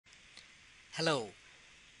Hello,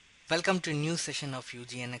 welcome to a new session of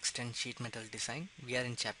UGN Extend Sheet Metal Design. We are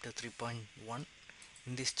in chapter 3.1.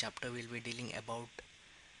 In this chapter, we'll be dealing about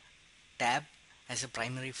tab as a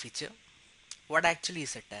primary feature. What actually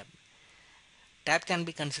is a tab? Tab can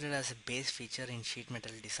be considered as a base feature in sheet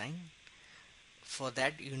metal design. For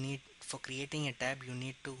creating a tab, you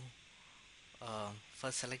need to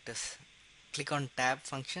first select this, click on tab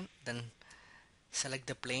function, then select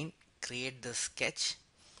the plane, create the sketch.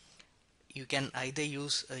 You can either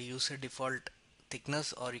use a user default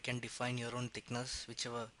thickness or you can define your own thickness,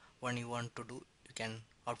 whichever one you want to do, you can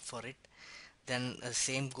opt for it. Then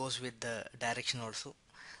same goes with the direction also.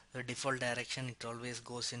 The default direction, it always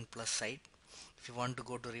goes in plus side. If you want to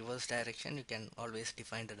go to reverse direction, you can always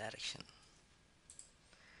define the direction.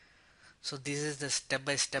 So this is the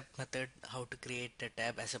step-by-step method how to create a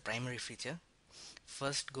tab as a primary feature.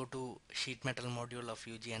 First, go to sheet metal module of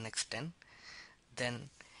UGNX10. Then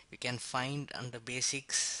you can find under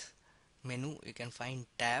basics menu, you can find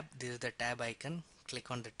tab. This is the tab icon.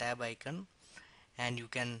 Click on the tab icon and you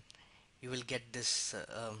will get this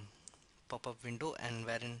pop-up window, and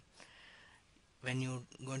when you're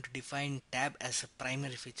going to define tab as a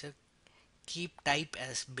primary feature, keep type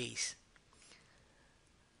as base.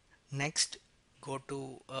 Next, go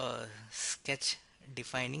to sketch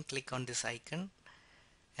defining, click on this icon,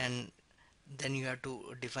 and then you have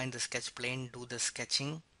to define the sketch plane, do the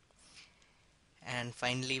sketching, and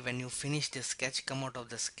finally when you finish the sketch, come out of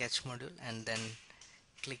the sketch module and then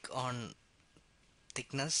click on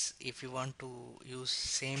thickness. If you want to use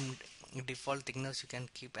same default thickness, you can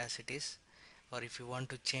keep as it is, or if you want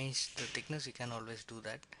to change the thickness, you can always do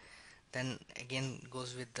that. Then again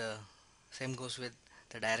goes with the same goes with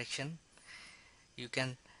the direction. You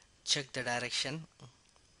can check the direction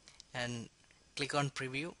and click on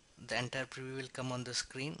preview. The entire preview will come on the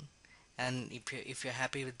screen, and if you're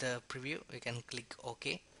happy with the preview, you can click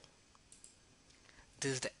OK.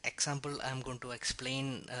 This is the example I'm going to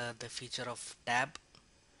explain the feature of tab.